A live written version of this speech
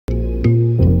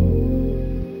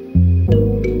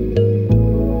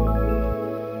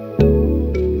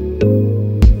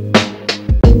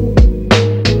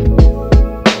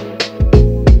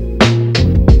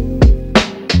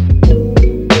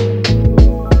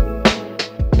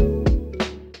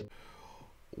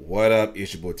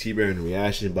It's your boy T-Bear in the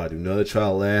reaction. About to do another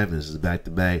trial laugh, and this is back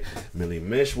to back. Millie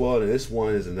Mitch, and this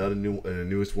one is another the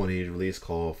newest one he released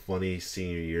called "Funny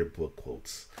Senior Yearbook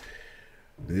Quotes."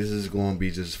 This is going to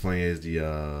be just as funny as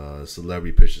the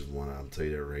celebrity pictures one. I'll tell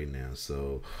you that right now.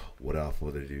 So, without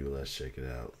further ado, let's check it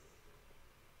out.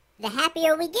 The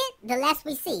happier we get, the less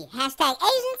we see. Hashtag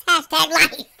Asians, hashtag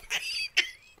life.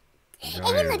 And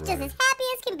he looks just as happy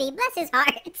as can be. Bless his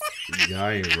heart. Y'all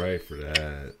ain't right for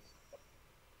that.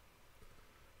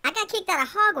 I got kicked out of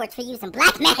Hogwarts for using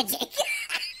black magic.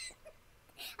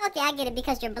 Okay, I get it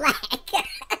because you're black.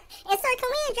 And sir, can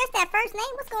we address that first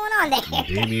name? What's going on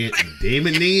there?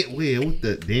 Damon, wait, what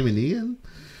the Damon Ian?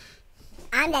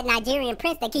 I'm that Nigerian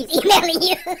prince that keeps emailing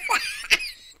you.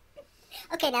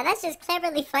 Okay, now that's just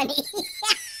cleverly funny.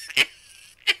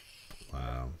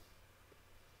 Wow.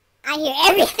 I hear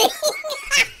everything.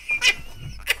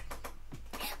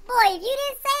 Boy, if you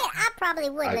didn't say it, I probably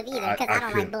wouldn't have either because I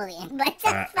don't like bullying. But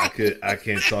I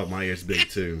can't talk. My ears big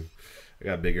too. I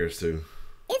got big ears too.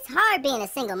 It's hard being a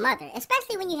single mother,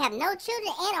 especially when you have no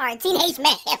children and are a teenage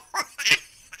male.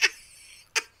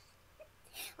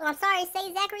 Well, I'm sorry to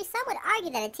say, Zachary, some would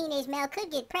argue that a teenage male could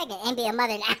get pregnant and be a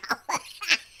mother now.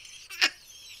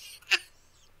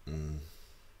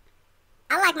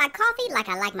 I like my coffee like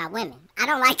I like my women. I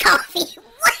don't like coffee.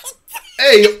 What?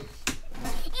 Hey!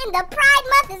 And the Pride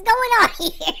Month is going on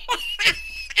here.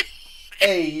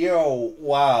 Hey, yo.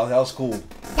 Wow, that was cool.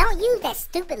 Don't use that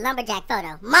stupid lumberjack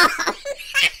photo. Mom!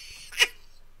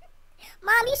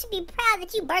 Mom, you should be proud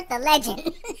that you birthed a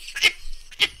legend.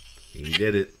 He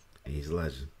did it. He's a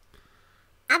legend.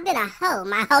 I've been a hoe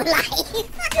my whole life.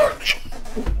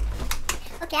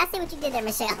 Okay, I see what you did there,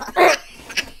 Michelle.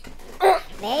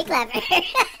 Very clever.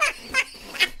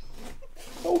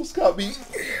 Oh, Scotty.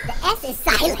 The S is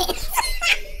silent.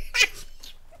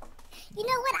 You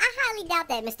know what? I highly doubt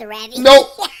that, Mr. Ravi. Nope.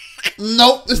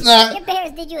 Nope, it's not. Your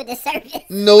parents did you a disservice.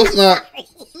 No, it's not.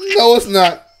 No, it's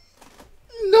not.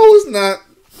 No, it's not.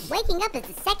 Waking up is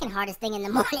the second hardest thing in the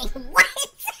morning. What?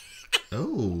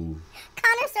 Oh.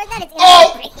 Connor, sir, that is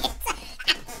inappropriate.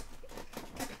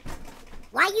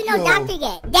 Why you no doctor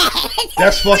yet? Dad.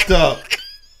 That's fucked up.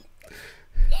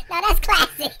 Now that's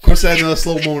classic. Of course, I had another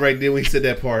slow moment right there when he said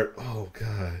that part. Oh,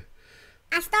 God.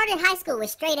 I started high school with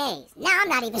straight A's. Now I'm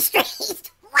not even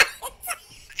straight. What?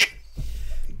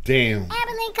 Damn.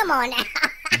 Evelyn, come on now.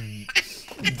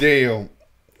 Damn.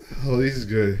 Oh, this is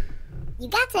good. You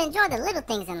got to enjoy the little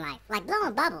things in life, like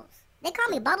blowing bubbles. They call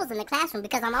me Bubbles in the classroom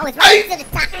because I'm always right to the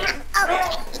top.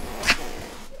 Okay.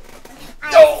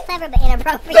 It's clever but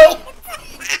inappropriate.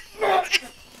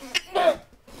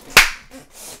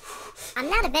 I'm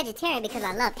not a vegetarian because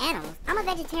I love animals. I'm a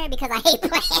vegetarian because I hate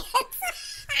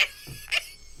plants.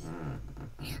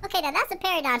 Okay, now that's a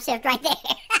paradigm shift right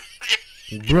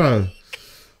there. Bruh,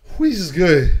 this is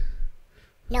good.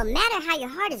 No matter how your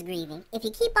heart is grieving, if you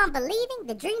keep on believing,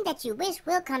 the dream that you wish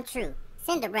will come true.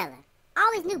 Cinderella.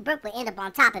 Always knew Brooke would end up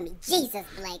on top of me. Jesus,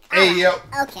 Blake. Hey, yo.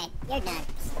 Okay, you're done.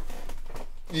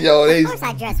 Yo, of course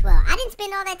I dress well. I didn't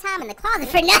spend all that time in the closet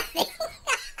for nothing.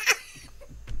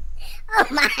 Oh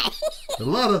my. A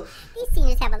lot of these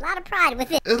seniors have a lot of pride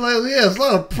with it. It's like, yeah, there's a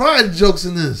lot of pride jokes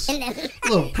in this. A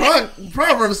little pride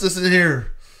references in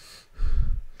here.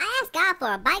 I asked God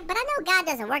for a bike, but I know God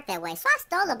doesn't work that way, so I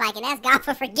stole a bike and asked God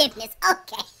for forgiveness.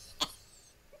 Okay.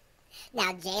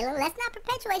 Now, Jalen, let's not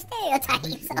perpetuate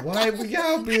stereotypes. Okay?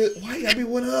 Why y'all be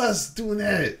with us doing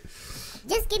that?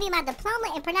 Just give me my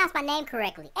diploma and pronounce my name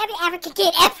correctly. Every African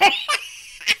kid ever.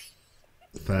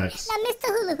 Facts. Now, Mr.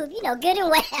 Hula Hoop, you know good and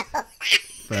well.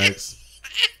 Facts.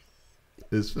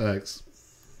 It's facts.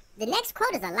 The next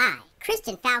quote is a lie.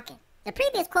 Christian Falcon. The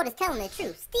previous quote is telling the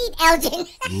truth. Steve Elgin.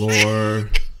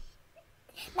 Lord.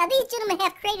 Now, these gentlemen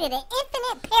have created an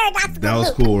infinite paradoxical That was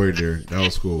loop. cool right there. That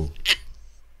was cool.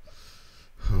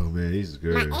 Oh, man, these are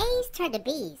good. My A's turned to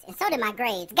B's, and so did my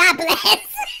grades. God bless.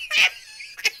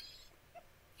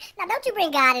 Now, don't you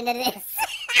bring God into this.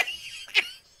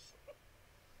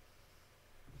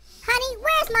 Honey,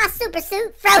 where's my super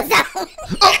suit? Frozone.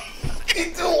 Oh, he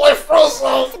doing like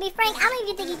Frozone. To be frank, I don't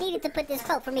even think he needed to put this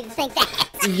quote for me to think that.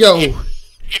 Yo.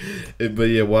 But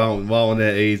yeah, while on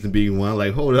that A's and B one,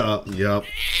 like, hold up. Yup.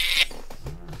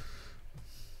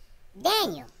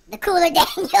 Daniel, the cooler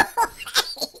Daniel.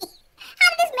 How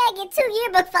did this man get 2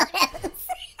 yearbook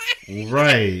photos?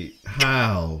 Right.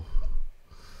 How?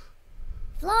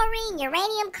 Fluorine,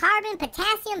 uranium, carbon,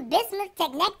 potassium, bismuth,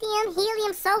 technetium,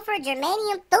 helium, sulfur,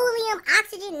 germanium, thulium,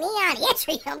 oxygen, neon,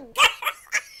 yttrium. Girl,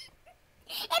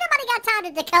 ain't nobody got time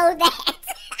to decode that.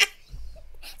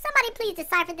 Somebody please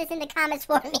decipher this in the comments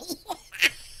for me.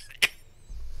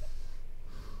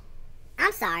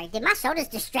 I'm sorry. Did my shoulders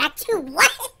distract you?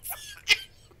 What?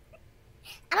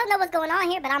 I don't know what's going on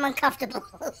here, but I'm uncomfortable.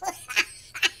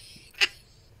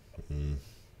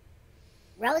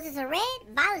 Roses are red,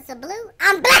 violets are blue.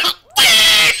 I'm black.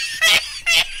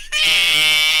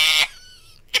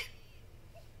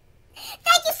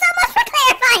 Thank you so much for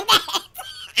clarifying that.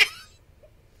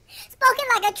 Spoken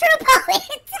like a true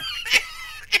poet.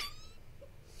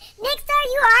 Nick, sir,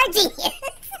 you are a genius.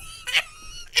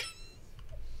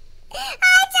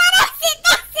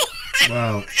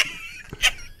 Wow.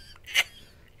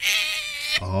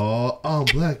 Oh, I'm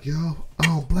black, y'all.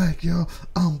 I'm black, y'all.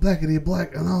 I'm blackity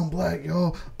black, and I'm black,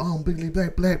 y'all. I'm biggity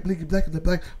black, black, blicky black, and the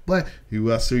black, black.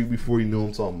 I see you before you know what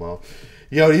I'm talking about.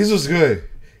 Yo, these was good.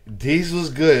 These was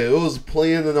good. It was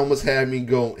playing and almost had me.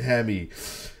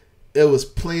 It was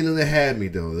playing and it had me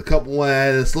though. The couple one I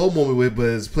had a slow moment with, but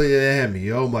it's playing and it had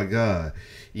me. Oh my god.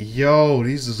 Yo,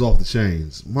 these is off the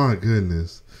chains. My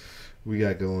goodness. We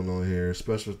got going on here.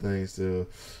 Special thanks to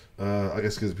I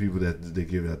guess because the people that they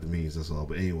give out the memes, that's all.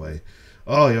 But anyway.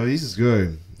 Oh yo, this is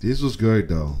good. This was good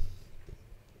though.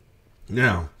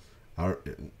 Now, I'm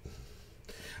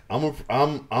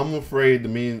afraid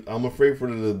I'm afraid for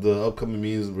the upcoming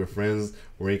memes with friends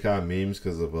or any kind of memes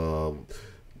because of a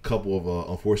couple of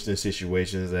unfortunate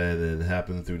situations that had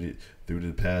happened through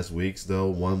the past weeks. Though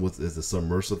one is the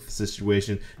submersive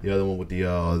situation, the other one with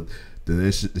the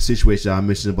situation I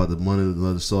mentioned about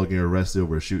another soul getting arrested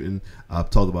over a shooting. I've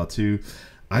talked about too.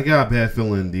 I got a bad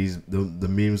feeling the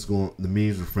memes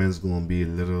with friends going to be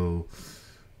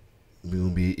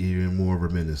even more of a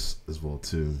menace as well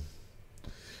too.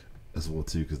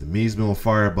 Because the memes been on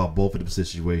fire about both of them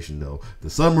situations though. The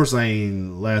Summers I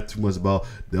ain't laughed too much about.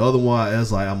 The other one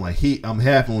is like I'm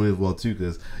half on it as well too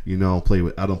because I don't play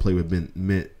with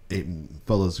men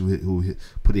fellas who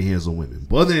put their hands on women.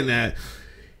 But other than that,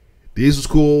 this was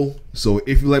cool. So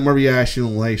if you like my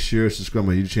reaction, like, share, subscribe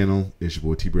to my YouTube channel. It's your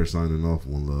boy T-Bear signing off.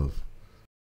 One love.